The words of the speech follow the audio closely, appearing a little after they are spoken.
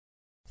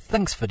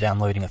Thanks for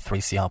downloading a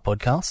 3CR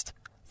podcast.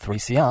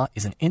 3CR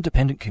is an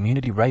independent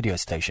community radio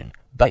station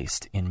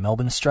based in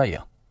Melbourne,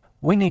 Australia.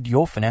 We need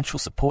your financial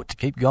support to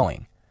keep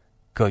going.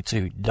 Go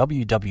to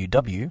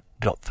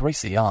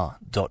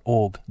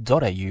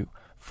www.3cr.org.au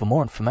for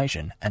more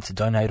information and to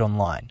donate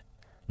online.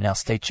 Now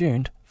stay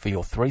tuned for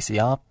your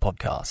 3CR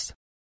podcast.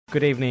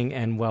 Good evening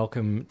and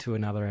welcome to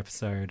another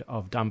episode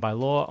of Done by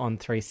Law on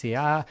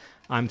 3CR.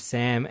 I'm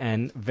Sam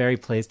and very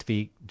pleased to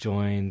be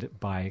joined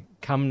by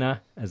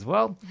Kumna as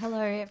well.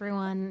 Hello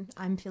everyone,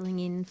 I'm filling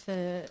in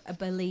for, I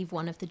believe,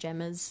 one of the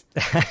Gemmers.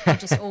 I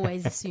just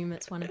always assume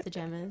it's one of the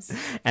Gemmers.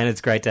 And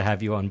it's great to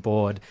have you on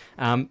board.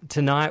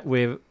 Tonight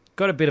we've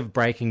got a bit of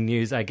breaking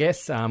news, I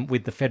guess,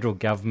 with the federal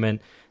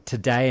government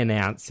today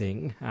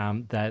announcing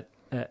that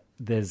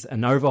there's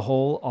an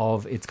overhaul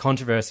of its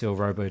controversial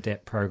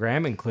robo-debt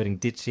program, including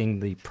ditching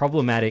the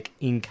problematic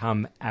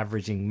income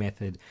averaging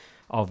method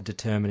of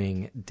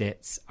determining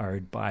debts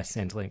owed by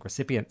Centrelink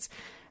recipients.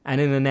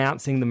 And in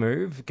announcing the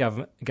move,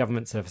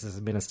 Government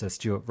Services Minister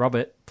Stuart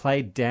Robert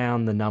played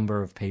down the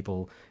number of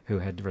people who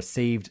had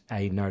received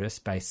a notice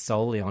based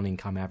solely on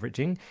income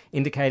averaging,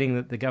 indicating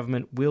that the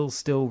government will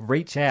still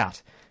reach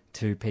out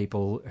to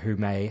people who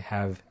may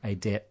have a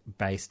debt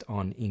based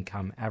on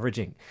income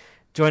averaging.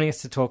 Joining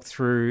us to talk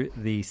through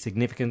the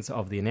significance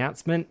of the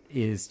announcement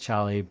is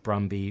Charlie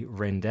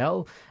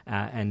Brumby-Rendell.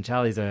 And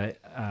Charlie's a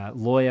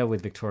lawyer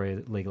with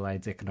Victoria Legal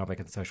Aid's Economic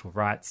and Social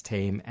Rights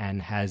team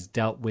and has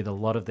dealt with a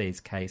lot of these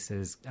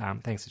cases.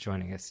 Thanks for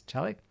joining us,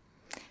 Charlie.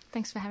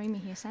 Thanks for having me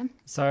here, Sam.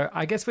 So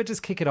I guess we'll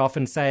just kick it off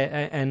and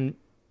say, and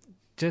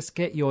just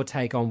get your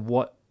take on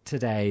what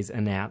today's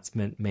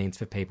announcement means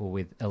for people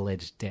with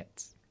alleged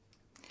debts.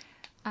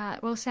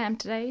 Well, Sam,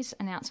 today's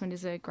announcement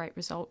is a great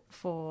result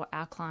for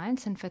our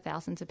clients and for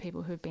thousands of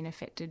people who have been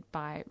affected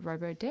by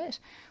robo-debt.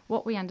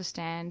 What we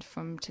understand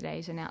from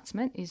today's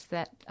announcement is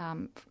that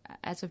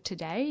as of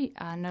today,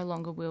 no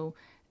longer will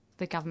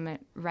the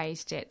government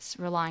raise debts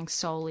relying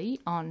solely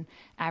on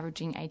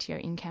averaging ATO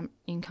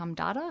income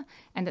data,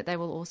 and that they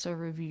will also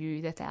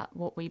review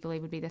what we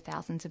believe would be the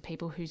thousands of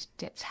people whose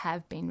debts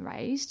have been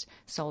raised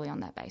solely on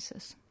that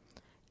basis.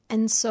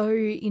 And so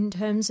in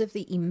terms of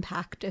the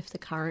impact of the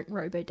current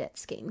robo-debt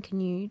scheme, can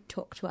you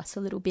talk to us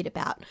a little bit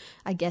about,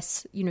 I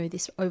guess, you know,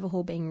 this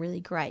overhaul being really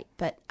great,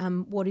 but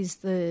what is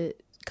the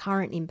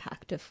current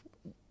impact of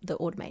the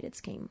automated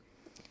scheme?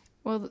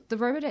 Well, the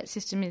robo-debt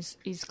system is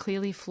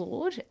clearly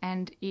flawed,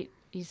 and it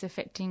is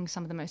affecting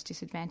some of the most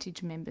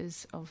disadvantaged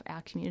members of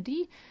our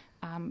community.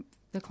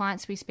 The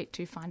clients we speak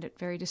to find it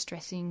very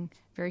distressing,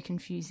 very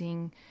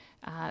confusing.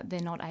 They're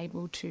not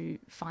able to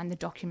find the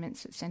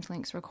documents that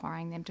Centrelink's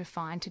requiring them to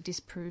find to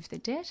disprove the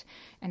debt,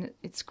 and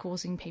it's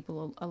causing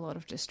people a lot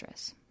of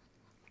distress.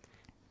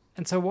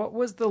 And so what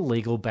was the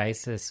legal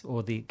basis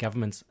or the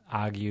government's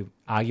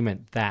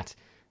argument that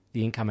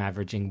the income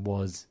averaging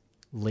was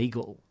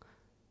legal?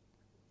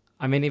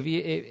 I mean,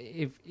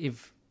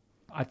 if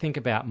I think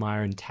about my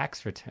own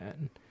tax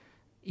return,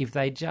 if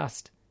they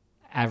just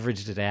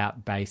averaged it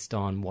out based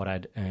on what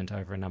I'd earned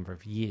over a number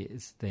of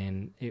years,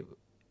 then it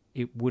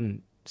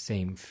wouldn't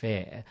seem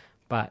fair.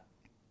 But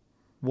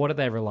what are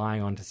they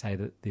relying on to say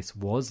that this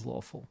was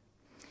lawful?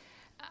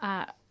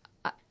 That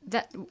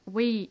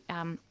we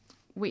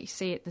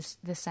see it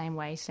the same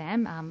way,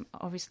 Sam.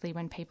 Obviously,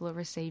 when people are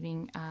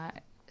receiving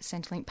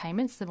Centrelink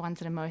payments, the ones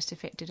that are most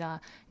affected are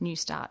New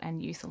Start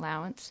and Youth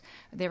Allowance.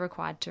 They're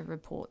required to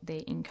report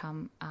their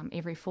income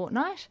every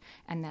fortnight,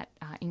 and that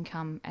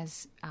income,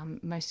 as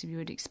most of you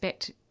would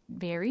expect,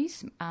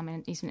 varies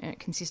and isn't earned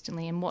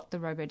consistently. And what the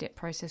robo-debt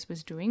process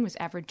was doing was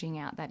averaging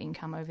out that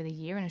income over the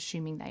year and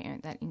assuming they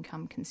earned that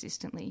income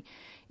consistently.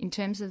 In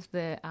terms of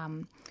the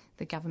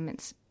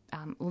government's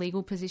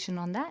legal position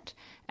on that,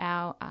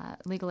 our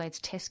Legal Aid's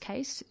test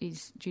case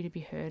is due to be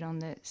heard on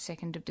the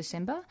 2nd of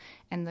December,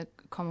 and the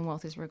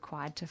Commonwealth is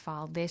required to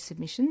file their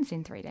submissions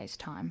in 3 days'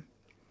 time.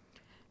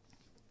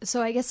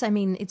 So I guess, I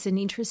mean, it's an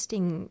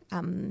interesting,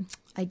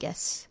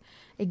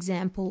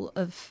 example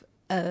of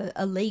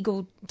a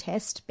legal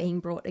test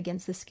being brought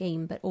against the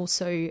scheme, but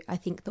also I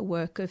think the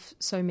work of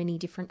so many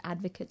different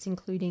advocates,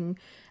 including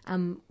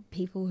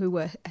people who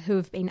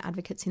have been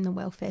advocates in the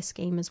welfare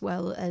scheme, as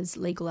well as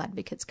legal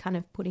advocates, kind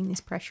of putting this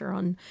pressure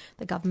on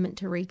the government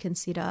to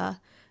reconsider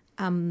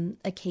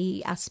a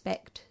key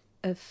aspect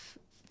of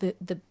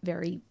the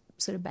very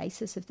sort of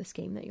basis of the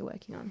scheme that you're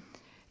working on.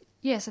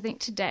 Yes, I think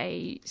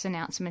today's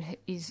announcement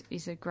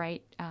is a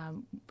great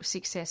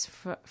success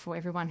for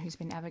everyone who's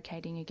been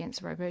advocating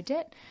against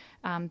robo-debt.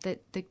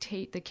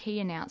 The key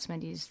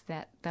announcement is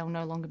that they'll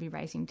no longer be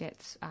raising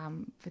debts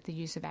with the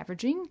use of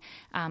averaging,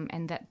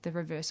 and that the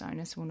reverse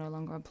onus will no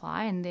longer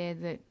apply. And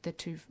they're the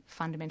two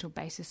fundamental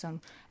bases on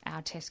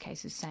our test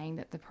cases saying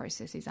that the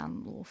process is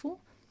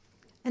unlawful.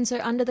 And so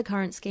under the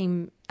current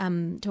scheme,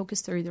 talk us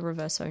through the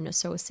reverse onus.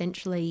 So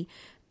essentially,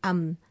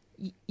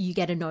 you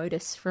get a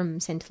notice from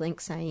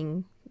Centrelink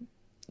saying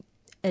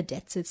a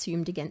debt's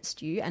assumed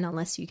against you, and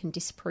unless you can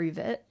disprove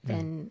it,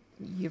 then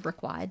you're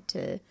required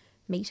to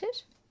meet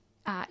it?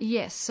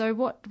 Yes. So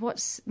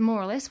what's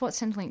more or less what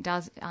Centrelink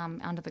does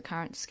under the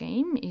current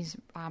scheme is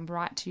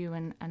write to you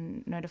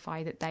and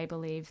notify that they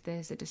believe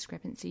there's a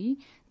discrepancy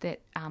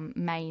that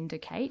may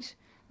indicate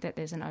that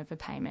there's an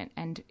overpayment.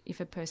 And if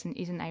a person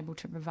isn't able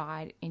to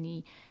provide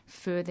any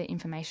further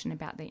information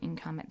about their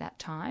income at that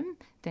time,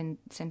 then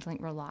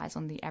Centrelink relies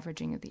on the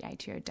averaging of the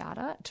ATO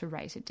data to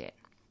raise a debt.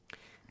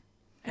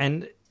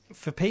 And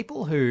for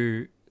people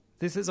who...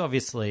 This has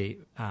obviously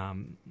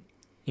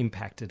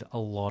impacted a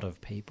lot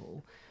of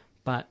people,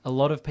 but a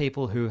lot of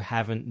people who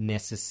haven't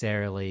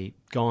necessarily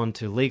gone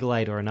to Legal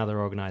Aid or another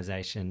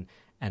organisation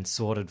and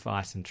sought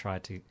advice and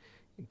tried to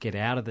get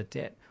out of the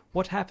debt.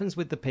 What happens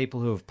with the people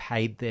who have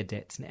paid their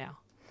debts now?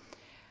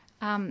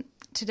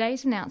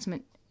 Today's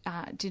announcement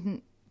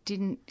didn't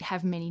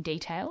have many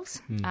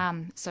details,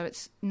 so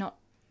it's not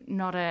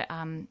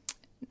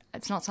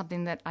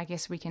something that I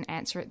guess we can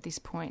answer at this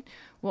point.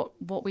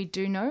 What we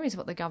do know is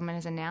what the government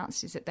has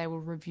announced is that they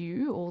will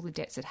review all the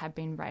debts that have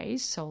been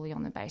raised solely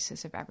on the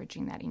basis of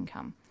averaging that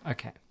income.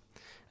 Okay.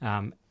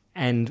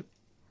 And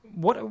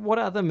what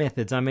other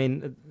methods? I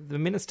mean, the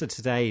Minister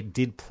today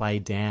did play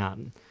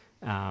down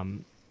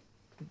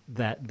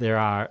that there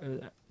are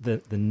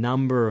the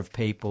number of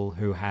people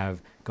who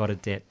have got a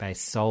debt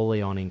based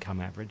solely on income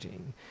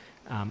averaging.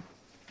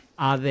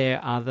 Are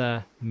there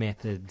other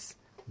methods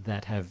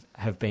that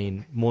have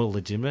been more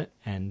legitimate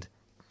and,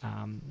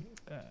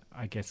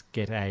 I guess,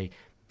 get a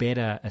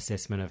better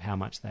assessment of how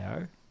much they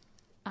owe?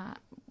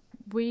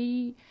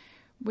 We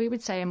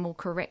would say a more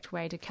correct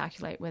way to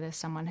calculate whether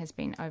someone has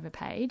been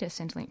overpaid, a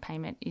Centrelink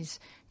payment, is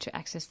to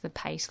access the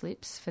pay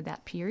slips for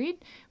that period,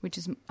 which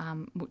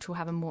will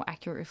have a more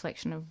accurate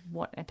reflection of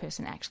what a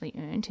person actually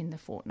earned in the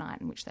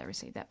fortnight in which they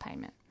received that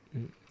payment.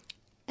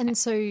 And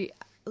so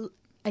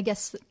I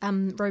guess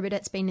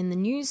Robodebt's been in the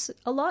news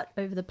a lot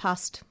over the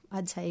past,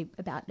 I'd say,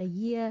 about a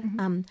year,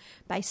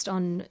 based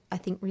on, I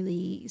think,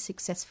 really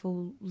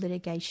successful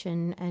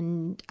litigation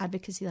and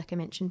advocacy, like I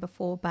mentioned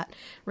before. But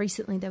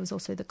recently there was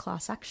also the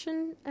class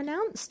action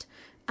announced.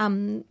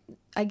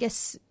 I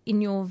guess,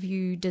 in your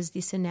view, does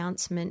this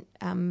announcement,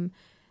 will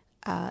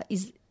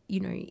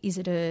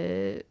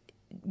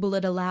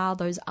it allow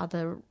those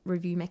other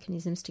review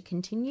mechanisms to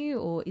continue,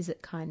 or is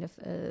it kind of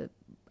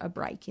a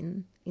break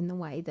in the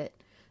way that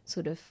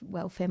sort of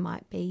welfare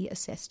might be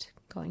assessed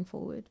going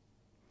forward?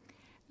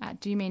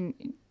 Do you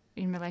mean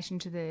in relation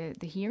to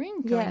the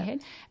hearing going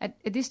ahead? At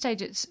this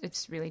stage,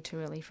 it's really too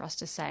early for us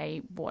to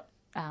say what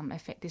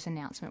effect this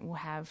announcement will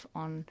have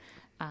on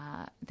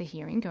the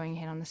hearing going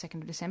ahead on the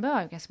 2nd of December.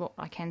 I guess what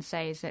I can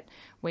say is that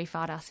we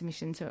filed our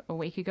submissions a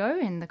week ago,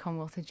 and the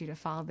Commonwealth are due to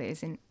file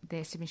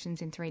their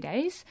submissions in 3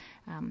 days.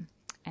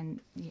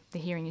 And the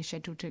hearing is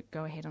scheduled to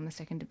go ahead on the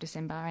 2nd of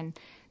December. And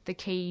the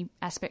key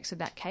aspects of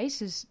that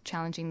case is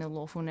challenging the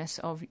lawfulness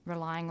of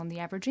relying on the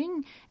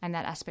averaging and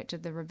that aspect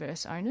of the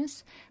reverse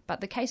onus.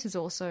 But the case is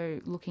also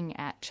looking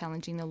at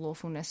challenging the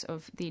lawfulness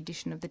of the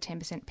addition of the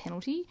 10%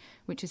 penalty,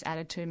 which is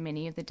added to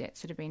many of the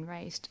debts that have been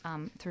raised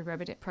through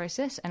Robodebt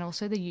process, and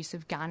also the use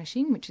of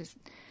garnishing, which is,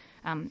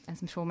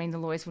 as I'm sure the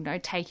lawyers will know,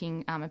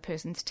 taking a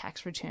person's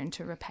tax return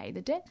to repay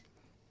the debt.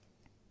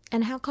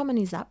 And how common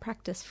is that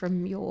practice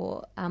from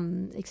your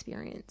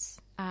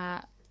experience?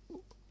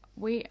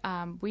 We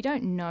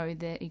don't know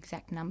the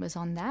exact numbers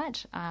on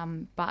that,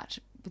 but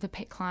the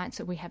clients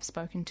that we have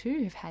spoken to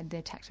who've had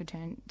their tax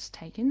returns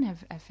taken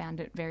have found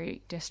it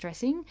very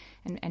distressing,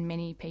 and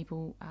many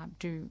people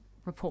do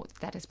report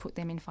that has put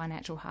them in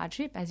financial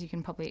hardship. As you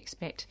can probably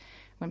expect,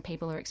 when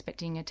people are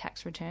expecting a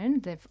tax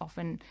return, they've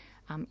often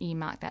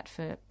earmarked that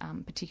for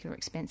particular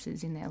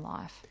expenses in their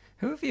life.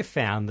 Who have you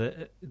found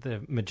that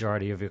the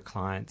majority of your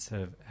clients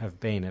have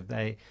been? Have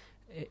they,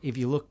 if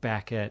you look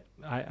back at,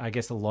 I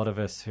guess a lot of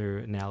us who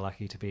are now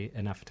lucky to be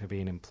enough to be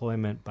in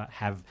employment but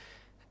have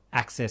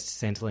accessed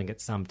Centrelink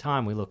at some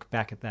time, we look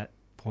back at that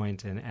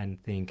point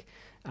and think,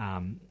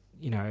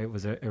 it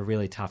was a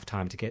really tough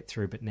time to get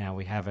through, but now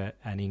we have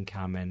an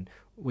income and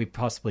we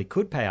possibly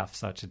could pay off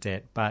such a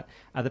debt. But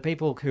are the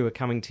people who are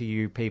coming to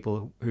you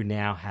people who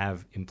now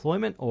have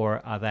employment,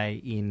 or are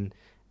they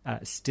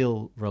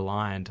still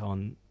reliant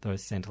on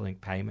those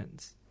Centrelink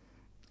payments?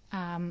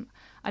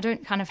 I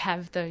don't kind of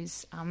have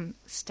those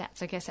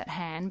stats, I guess, at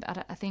hand,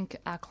 but I think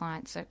our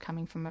clients are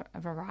coming from a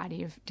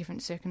variety of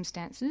different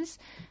circumstances.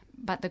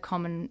 But the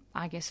common,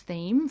 I guess,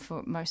 theme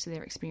for most of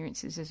their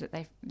experiences is that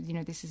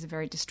this is a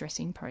very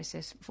distressing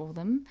process for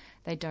them.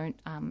 They don't,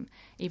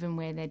 even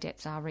where their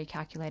debts are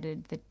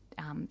recalculated,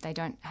 they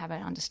don't have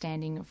an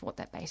understanding of what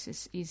that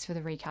basis is for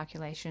the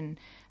recalculation.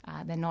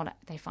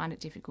 They find it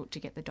difficult to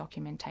get the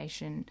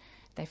documentation.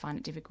 They find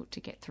it difficult to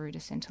get through to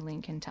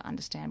Centrelink and to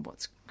understand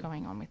what's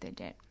going on with their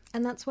debt.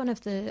 And that's one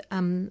of the,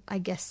 I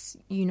guess,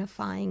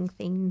 unifying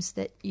themes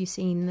that you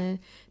see in the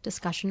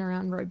discussion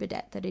around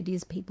Robodebt, that it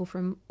is people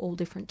from all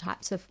different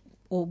types of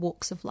or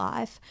walks of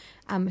life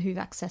who've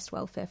accessed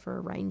welfare for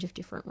a range of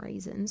different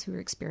reasons, who are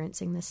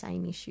experiencing the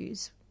same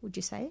issues, would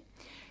you say?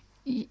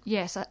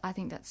 Yes, I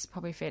think that's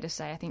probably fair to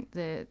say. I think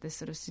the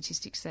sort of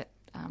statistics that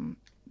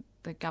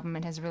the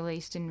government has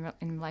released in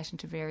relation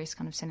to various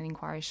kind of Senate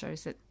inquiries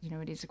shows that, you know,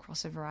 it is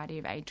across a variety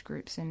of age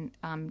groups and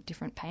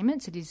different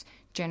payments. It is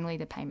generally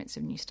the payments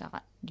of New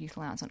Start, Youth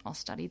Allowance and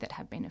Austudy that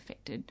have been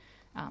affected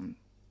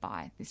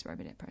by this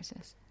robo-debt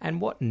process. And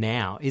what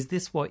now? Is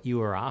this what you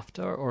were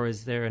after, or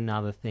is there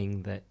another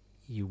thing that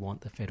you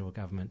want the federal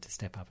government to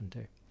step up and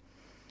do?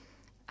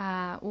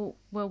 Well,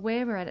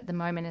 where we're at the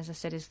moment, as I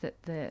said, is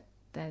that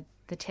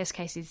the test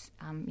case is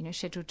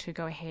scheduled to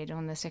go ahead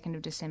on the 2nd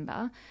of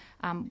December.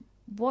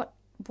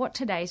 What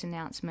today's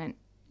announcement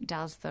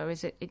does, though,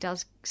 is it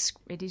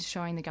is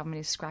showing the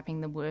government is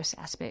scrapping the worst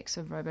aspects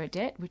of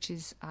robo-debt, which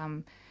is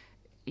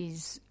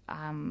the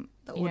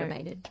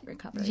automated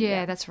recovery.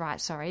 Yeah, that's right.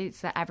 Sorry,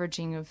 it's the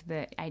averaging of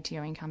the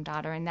ATO income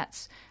data, and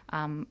that's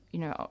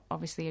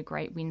obviously a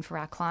great win for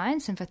our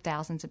clients and for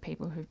thousands of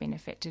people who've been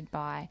affected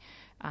by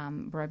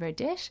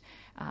robo-debt.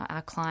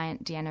 Our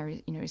client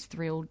Deanna, is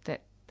thrilled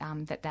that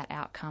that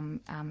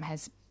outcome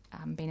has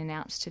been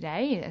announced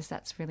today, as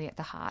that's really at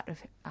the heart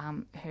of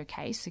her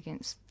case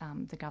against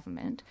the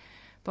government.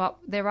 But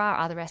there are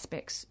other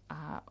aspects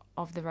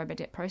of the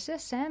robo-debt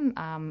process,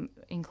 Sam,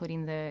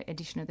 including the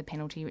addition of the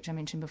penalty, which I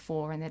mentioned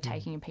before, and the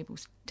taking of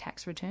people's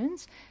tax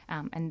returns.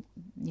 And,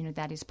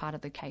 that is part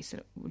of the case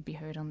that would be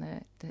heard on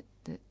the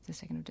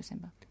 2nd of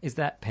December. Is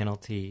that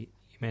penalty,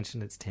 you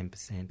mentioned it's 10%,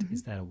 mm-hmm.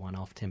 Is that a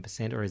one-off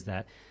 10%, or is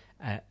that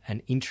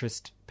an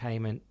interest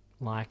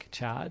payment-like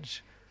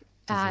charge?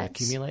 Does it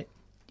accumulate?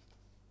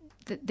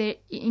 The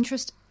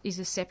interest is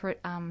a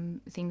separate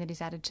thing that is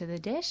added to the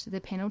debt.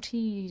 The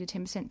penalty, the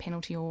 10%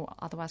 penalty, or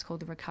otherwise called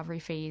the recovery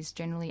fee, is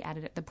generally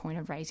added at the point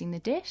of raising the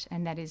debt,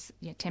 and that is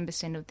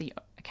 10% of the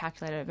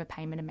calculated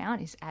overpayment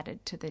amount is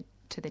added to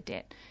the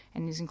debt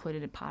and is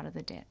included as part of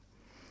the debt.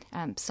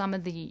 Some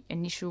of the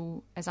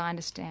initial, as I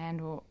understand,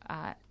 or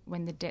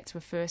when the debts were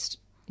first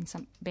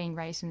being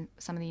raised in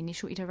some of the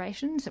initial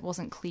iterations, it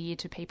wasn't clear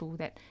to people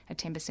that a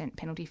 10%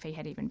 penalty fee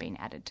had even been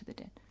added to the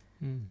debt.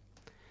 Mm.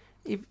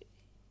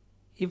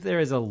 If there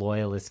is a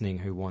lawyer listening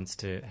who wants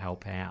to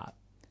help out,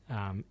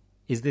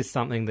 is this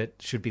something that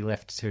should be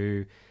left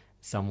to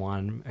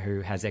someone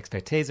who has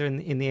expertise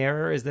in the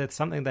area, or is there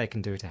something they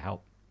can do to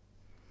help?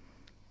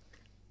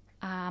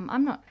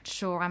 I'm not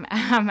sure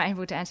I'm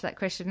able to answer that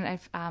question.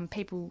 If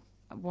people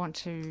want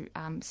to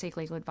seek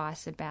legal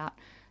advice about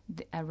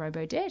a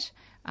robo-debt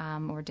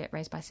or a debt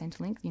raised by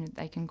Centrelink,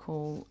 they can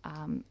call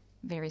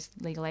various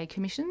legal aid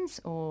commissions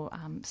or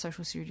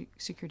Social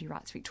Security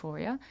Rights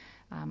Victoria.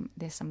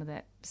 There's some of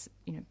the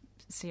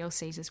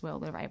CLCs as well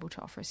that are able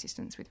to offer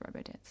assistance with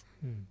robo-debts.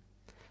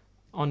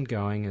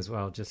 Ongoing as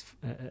well, just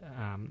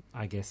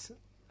I guess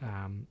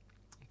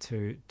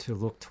to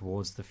look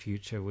towards the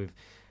future.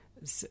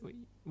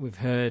 We've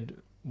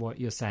heard what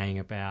you're saying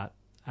about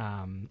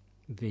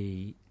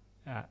the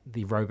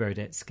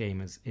robo-debt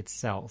scheme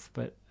itself,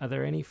 but are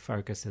there any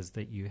focuses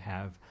that you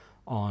have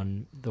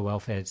on the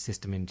welfare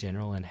system in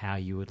general and how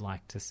you would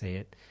like to see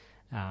it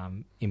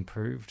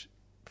improved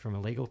from a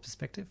legal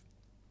perspective?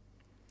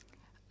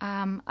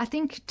 I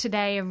think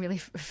today I'm really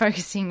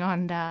focusing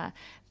on the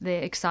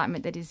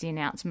excitement that is the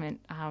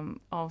announcement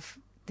of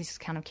this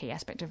kind of key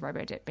aspect of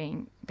robo-debt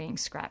being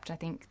scrapped. I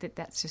think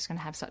that's just going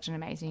to have such an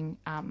amazing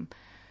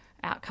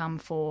outcome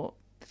for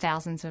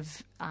thousands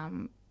of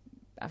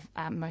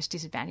most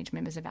disadvantaged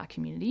members of our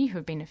community who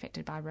have been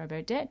affected by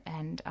robo-debt,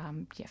 and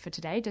for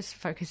today, just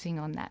focusing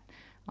on that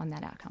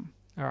outcome.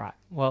 All right.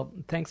 Well,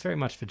 thanks very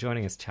much for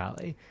joining us,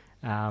 Charlie.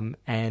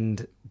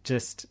 And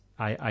just,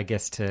 I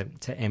guess, to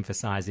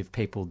emphasise, if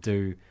people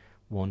do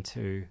want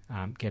to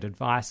get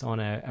advice on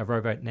a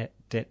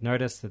robo-debt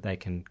notice, that they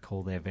can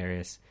call their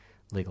various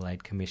legal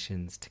aid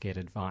commissions to get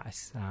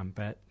advice.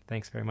 But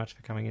thanks very much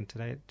for coming in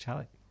today,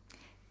 Charlie.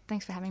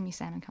 Thanks for having me,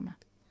 Sam and Cumner.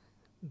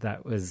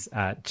 That was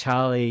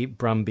Charlie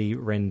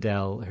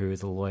Brumby-Rendell, who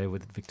is a lawyer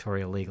with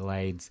Victoria Legal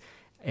Aid's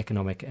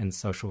Economic and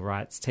Social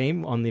Rights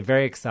team, on the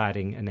very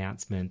exciting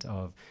announcement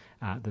of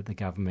that the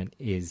government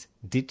is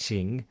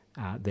ditching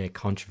their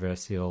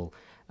controversial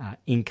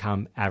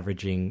income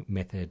averaging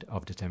method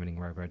of determining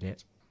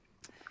robo-debt.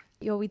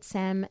 You're with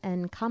Sam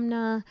and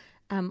Cumner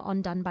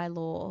on Done by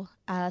Law.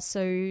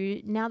 So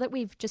now that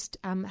we've just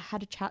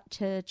had a chat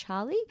to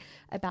Charlie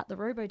about the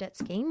robo-debt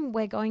scheme,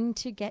 we're going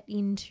to get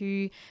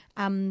into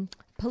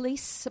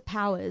police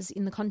powers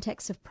in the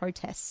context of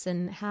protests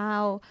and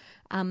how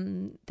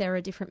there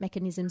are different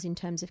mechanisms in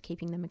terms of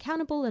keeping them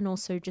accountable, and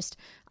also just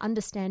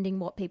understanding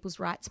what people's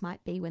rights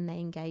might be when they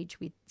engage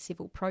with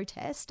civil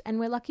protest.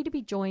 And we're lucky to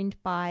be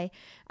joined by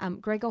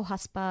Gregor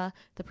Husper,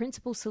 the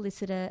Principal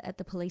Solicitor at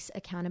the Police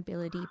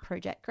Accountability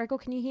Project. Gregor,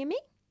 can you hear me?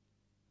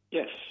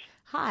 Yes.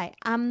 Hi.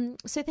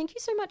 So thank you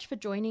so much for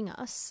joining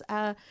us.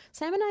 Sam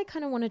and I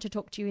kind of wanted to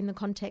talk to you in the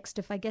context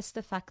of, I guess,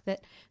 the fact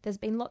that there's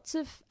been lots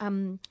of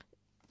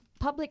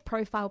public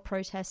profile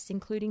protests,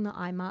 including the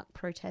IMARC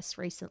protests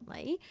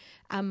recently,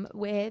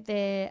 where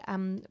there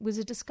was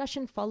a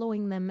discussion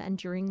following them and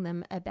during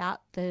them about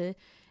the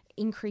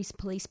increased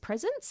police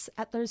presence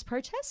at those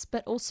protests,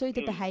 but also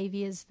the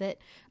behaviours that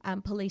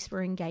police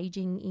were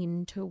engaging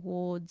in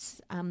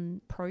towards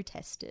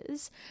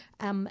protesters.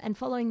 And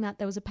following that,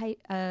 there was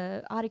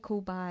a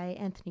article by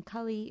Anthony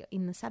Cully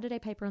in the Saturday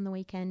paper on the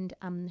weekend,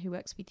 who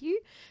works with you,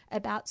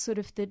 about sort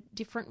of the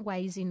different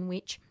ways in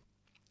which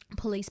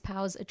police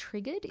powers are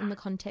triggered in the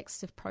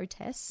context of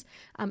protests,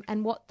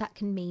 and what that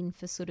can mean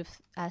for sort of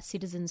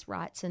citizens'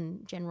 rights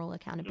and general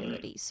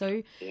accountability.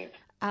 So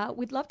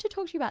we'd love to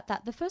talk to you about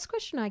that. The first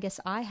question I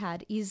guess I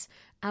had is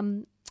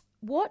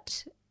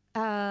what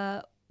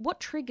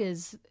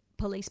triggers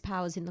police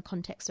powers in the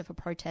context of a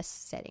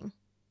protest setting?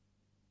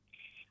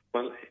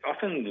 Well,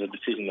 often the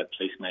decision that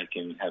police make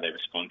in how they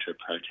respond to a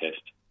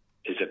protest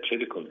is a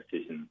political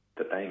decision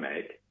that they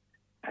make,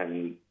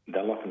 and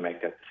they'll often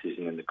make that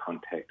decision in the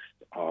context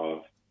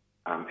of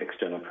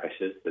external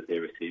pressures that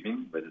they're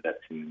receiving, whether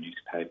that's in the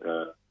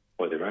newspaper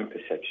or their own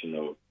perception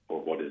of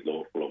what is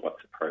lawful or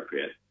what's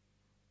appropriate.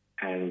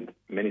 And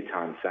many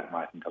times that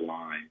mightn't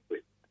align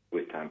with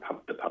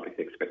the public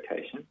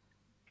expectation.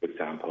 For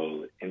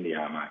example, in the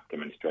Armagh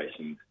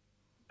demonstrations,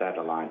 that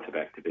alliance of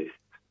activists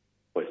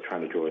was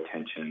trying to draw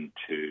attention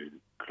to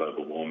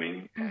global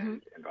warming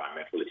and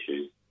environmental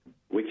issues,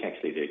 which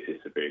actually there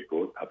exists a very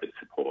broad public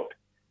support.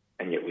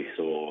 And yet we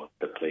saw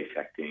the police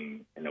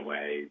acting in a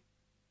way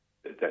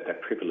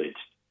that privileged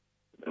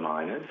the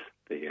miners,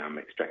 the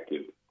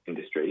extractive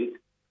industries,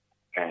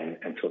 and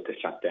sought to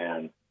shut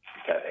down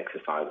that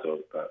exercise of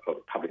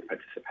public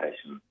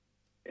participation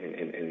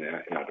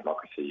in our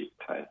democracy, you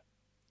could say.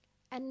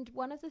 And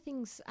one of the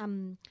things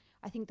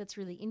I think that's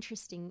really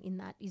interesting in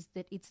that is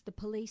that it's the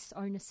police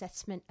own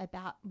assessment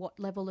about what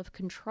level of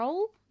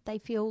control they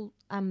feel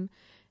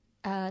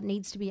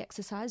needs to be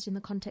exercised in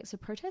the context of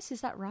protests.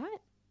 Is that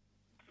right?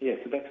 Yeah,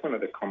 so that's one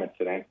of the comments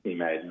that Anthony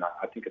made, and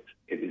I think it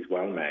is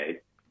well made.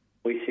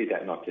 We see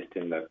that not just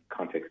in the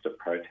context of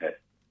protest,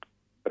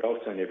 but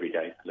also in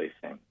everyday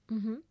policing.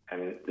 Mm-hmm.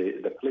 And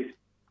the police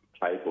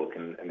playbook,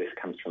 and this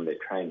comes from their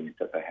training, is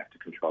that they have to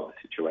control the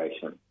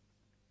situation.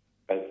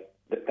 But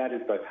that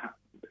is both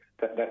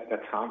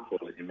that's harmful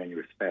in many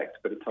respects,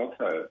 but it's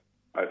also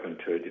open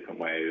to a different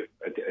way,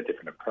 a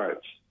different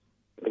approach.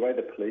 But the way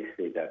the police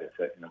see that is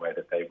that in a way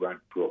that they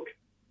won't brook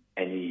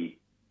any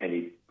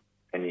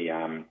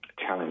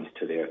challenge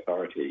to their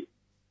authority.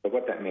 But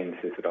what that means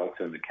is that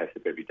also in the case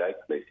of everyday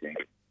policing,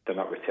 they're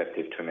not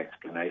receptive to an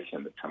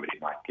explanation that somebody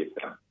might give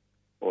them,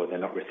 or they're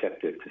not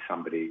receptive to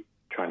somebody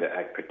trying to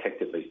act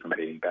protectively from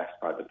being bashed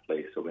by the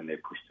police, or when they're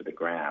pushed to the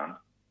ground,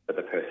 but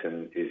the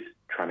person is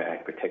trying to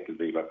act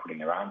protectively by putting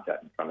their arms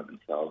out in front of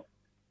themselves,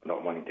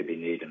 not wanting to be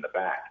kneed in the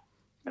back.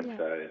 And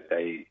so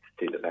they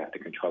see that they have to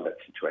control that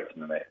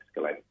situation and they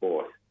escalate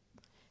force.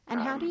 And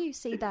how do you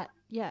see that?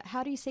 Yeah,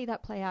 how do you see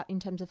that play out in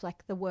terms of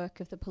like the work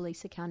of the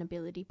Police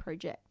Accountability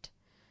Project?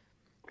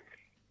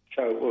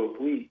 So, well,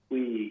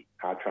 we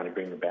are trying to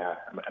bring about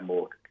a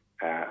more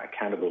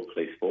accountable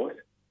police force,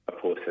 a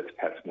force that's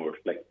perhaps more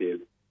reflective,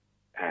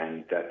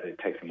 and that it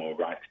takes a more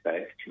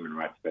rights-based, human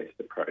rights-based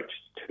approach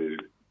to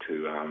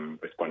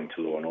responding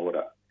to law and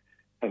order.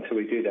 And so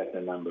we do that in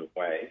a number of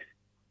ways.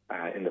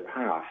 In the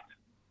past,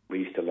 we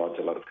used to lodge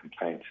a lot of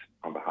complaints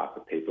on behalf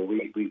of people.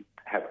 We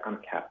have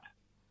uncapped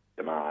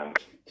demand.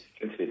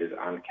 Essentially, there's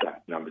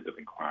uncapped numbers of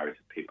inquiries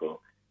of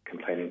people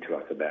complaining to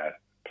us about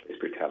police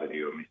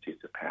brutality or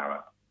misuse of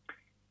power.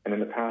 And in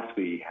the past,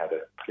 we had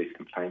a police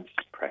complaints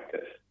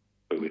practice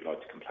where we'd lodge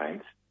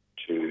complaints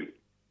to,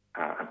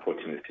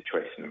 unfortunately, the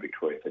situation in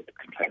Victoria is that the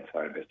complaints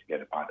are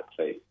investigated by the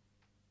police.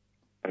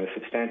 And the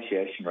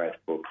substantiation rate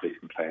for police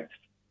complaints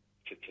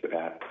sits at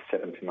about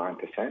 7 to 9%,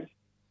 and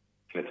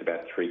it's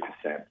about 3%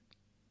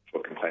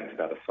 for complaints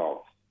about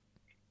assaults.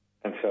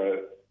 And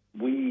so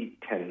we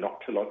tend not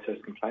to lodge those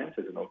complaints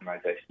as an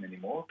organisation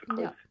anymore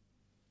because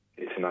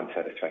it's an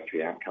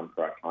unsatisfactory outcome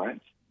for our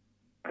clients.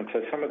 And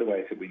so some of the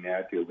ways that we now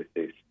deal with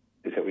this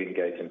is that we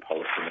engage in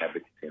policy and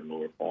advocacy and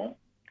law reform,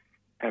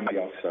 and we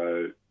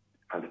also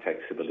undertake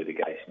civil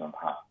litigation on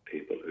behalf of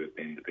people who have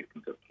been the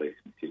victims of police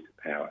misuse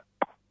of power.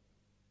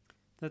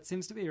 That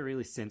seems to be a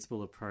really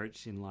sensible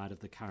approach in light of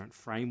the current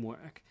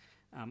framework.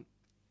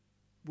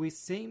 We've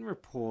seen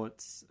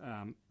reports,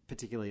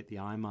 particularly at the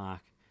IMARC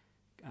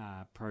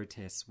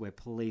protests, where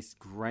police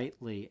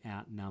greatly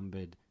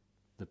outnumbered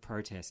the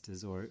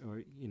protesters, or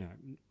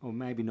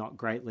maybe not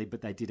greatly,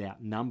 but they did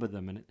outnumber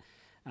them,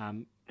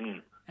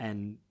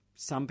 and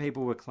some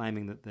people were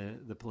claiming that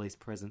the police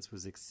presence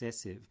was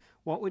excessive.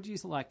 What would you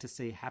like to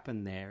see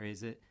happen there?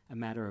 Is it a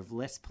matter of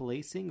less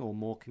policing or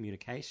more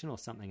communication or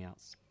something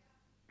else?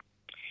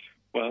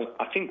 Well,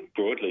 I think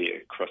broadly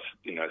across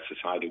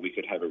society we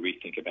could have a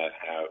rethink about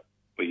how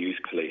we use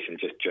police and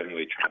just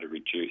generally try to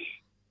reduce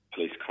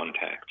police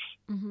contacts.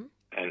 Mm-hmm.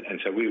 And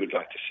so we would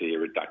like to see a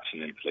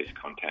reduction in police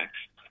contacts.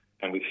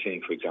 And we've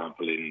seen, for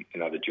example,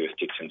 in other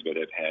jurisdictions where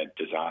they've had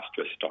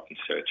disastrous stop and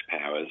search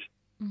powers,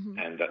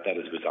 and that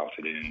has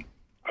resulted in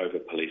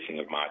over-policing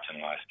of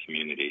marginalised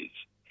communities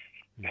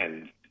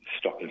and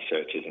stop and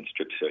searches and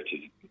strip searches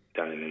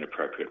done in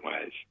inappropriate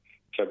ways.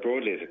 So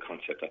broadly, as a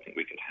concept, I think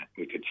we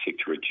could seek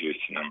to reduce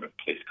the number of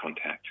police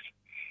contacts.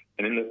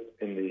 And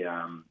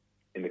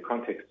in the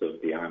context of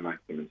the IMAC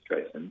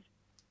demonstrations,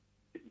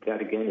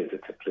 that again it's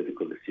a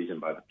political decision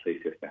by the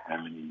police as to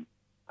how many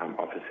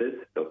officers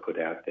they'll put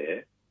out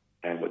there,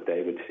 and what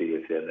they would see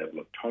as their level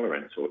of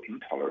tolerance or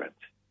intolerance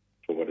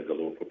for what is a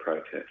lawful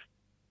protest.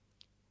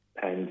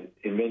 And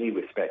in many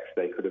respects,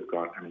 they could have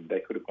gone about their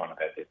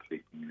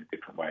policing in a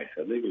different way.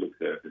 So legal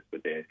observers were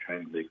there,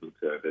 trained legal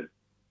observers,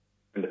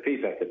 and the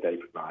feedback that they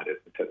provided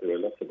was that there were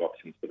lots of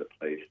options for the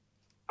police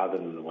other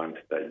than the ones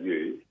that they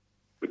used,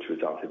 which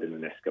resulted in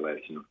an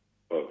escalation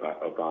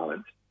of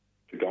violence,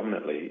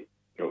 predominantly,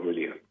 or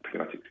really pretty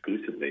much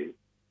exclusively,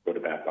 brought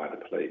about by the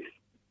police.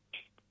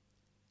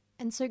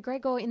 And so,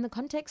 Gregor, in the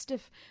context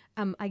of,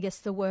 I guess,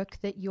 the work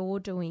that you're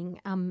doing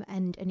and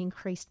an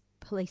increased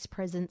police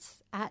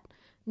presence at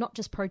not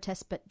just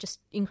protests but just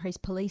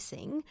increased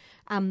policing,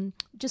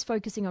 just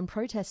focusing on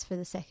protests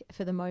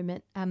for the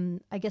moment,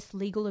 I guess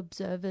legal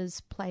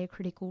observers play a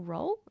critical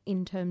role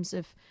in terms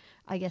of,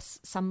 I guess,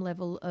 some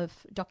level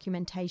of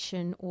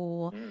documentation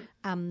or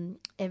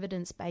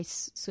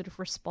evidence-based sort of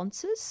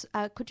responses.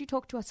 Could you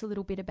talk to us a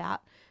little bit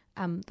about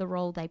the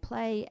role they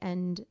play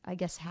and, I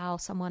guess, how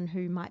someone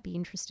who might be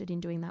interested in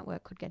doing that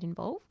work could get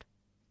involved?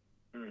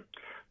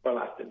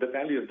 Well, the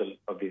value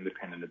of the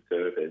independent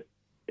observers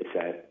is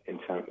that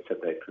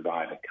they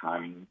provide a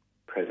calming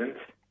presence,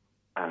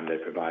 and they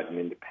provide an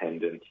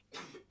independent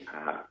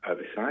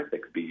oversight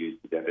that could be used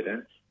as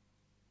evidence.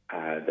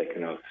 They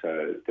can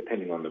also,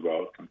 depending on the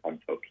role, sometimes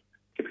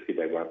typically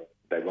they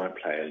won't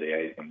play a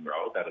liaison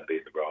role. That'll be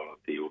the role of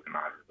the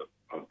organisers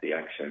of the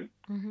action.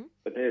 Mm-hmm.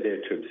 But they're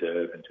there to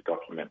observe and to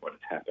document what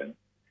has happened,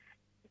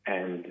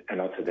 and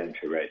also then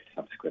to raise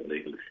subsequent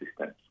legal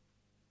assistance.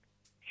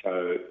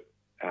 So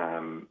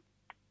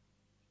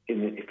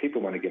if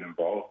people want to get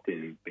involved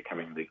in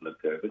becoming legal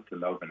observers, the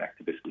Melbourne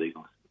Activist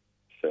Legal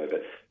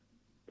Service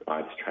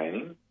provides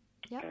training.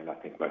 Yep. And I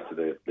think most of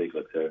the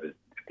legal observers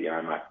at the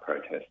IMAC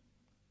protest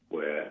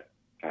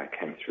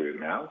came through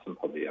MALS, and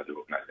probably other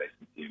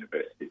organisations,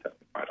 universities that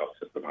might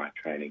also provide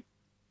training.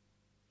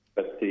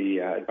 But the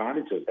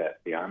advantage of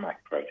the IMAC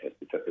protest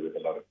is that there was a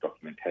lot of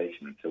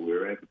documentation, and so we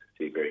were able to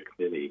see very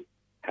clearly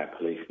how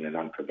police in an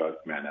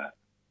unprovoked manner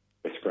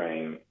were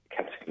spraying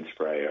capsicum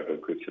spray over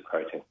groups of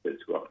protesters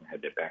who often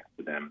had their backs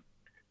to them,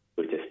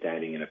 who were just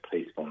standing in a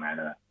peaceful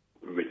manner,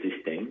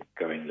 resisting,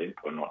 going limp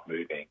or not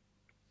moving,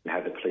 and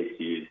how the police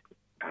used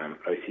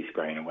OC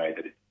spray in a way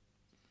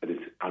that is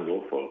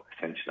unlawful,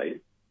 essentially,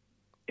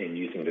 in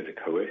using it as a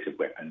coercive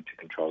weapon to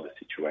control the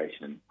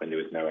situation when there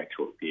was no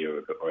actual fear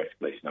or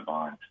escalation of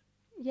violence.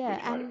 Yeah,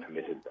 which might have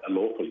permitted a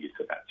lawful use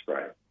of that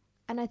spray.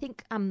 And I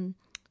think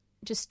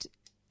just,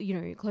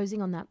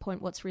 closing on that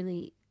point, what's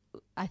really,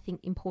 I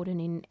think,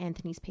 important in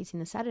Anthony's piece in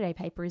the Saturday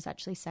paper is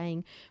actually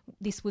saying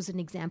this was an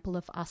example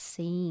of us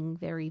seeing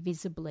very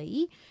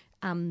visibly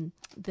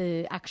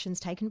the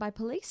actions taken by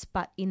police,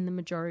 but in the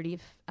majority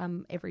of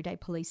everyday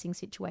policing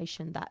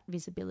situation, that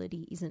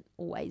visibility isn't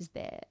always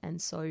there.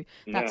 And so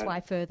that's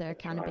why further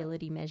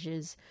accountability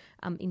measures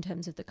in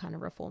terms of the kind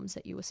of reforms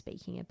that you were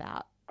speaking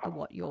about are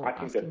what you're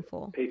asking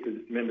for.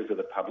 Members of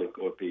the public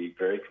would be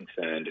very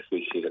concerned if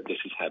we see that this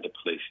is how the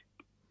police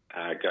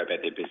go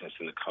about their business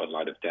in the cold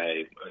light of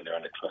day when they're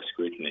under close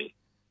scrutiny.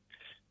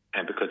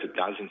 And because it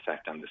does, in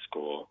fact,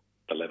 underscore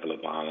the level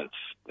of violence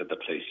that the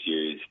police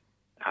use,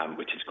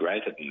 which is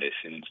greater than this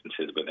in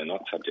instances where they're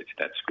not subject to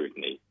that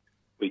scrutiny.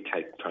 We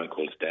take phone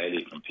calls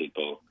daily from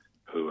people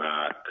who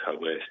are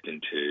coerced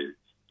into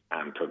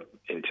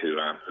who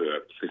are,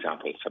 for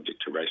example,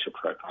 subject to racial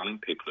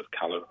profiling, people of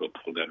colour who are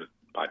pulled over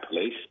by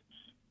police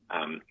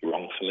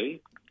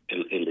wrongfully,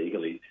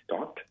 illegally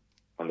stopped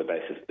on the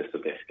basis just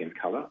of their skin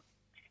colour,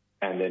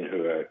 and then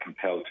who are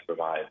compelled to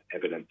provide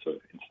evidence of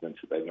incidents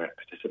that they weren't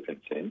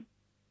participants in,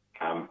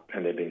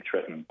 and they're being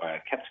threatened by a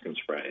capsicum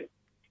spray.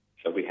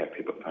 So we have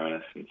people phone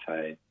us and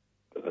say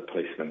that the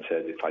policeman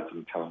said if I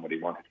didn't tell him what he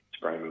wanted, he'd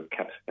spray me with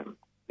capsicum.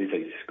 These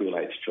are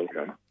school-aged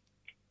children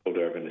pulled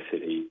over in the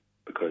city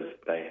because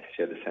they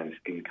share the same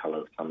skin colour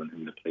of someone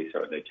whom the police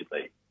are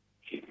allegedly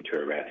seeking to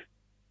arrest.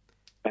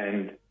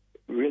 And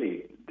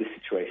really, this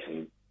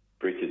situation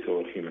breaches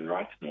all human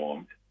rights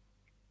norms.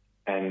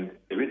 And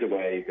there is a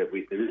way that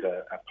there is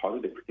a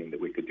positive thing that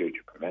we could do to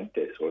prevent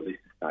this, or at least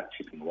to start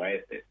chipping away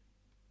at this.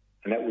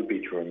 And that would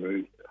be to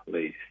remove the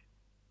police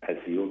as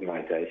the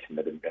organisation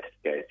that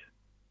investigates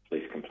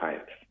police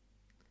complaints.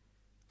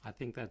 I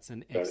think that's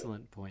an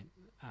excellent point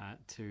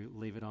to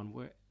leave it on.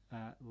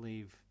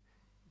 Leave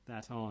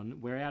that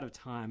on. We're out of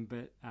time,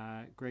 but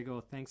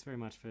Gregor, thanks very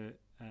much for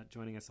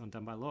joining us on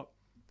Done by Law.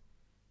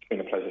 It's been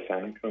a pleasure,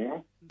 Sam.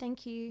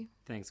 Thank you.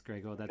 Thanks,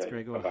 Gregor. That's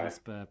Gregor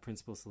Hesper,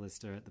 Principal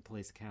Solicitor at the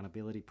Police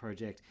Accountability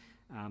Project.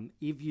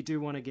 If you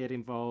do want to get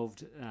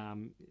involved,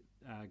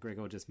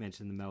 Gregor just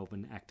mentioned the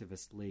Melbourne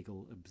Activist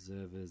Legal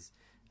Observers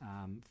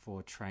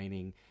for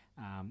training.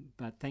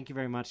 But thank you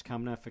very much,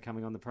 Cumna, for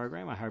coming on the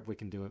program. I hope we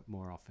can do it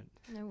more often.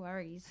 No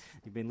worries.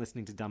 You've been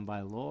listening to Done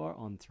by Law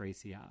on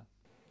 3CR.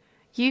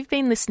 You've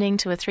been listening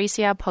to a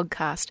 3CR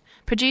podcast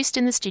produced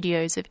in the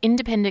studios of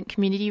independent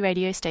community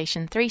radio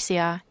station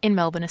 3CR in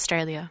Melbourne,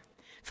 Australia.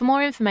 For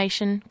more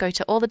information, go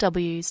to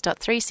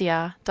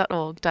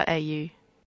allthews.3cr.org.au.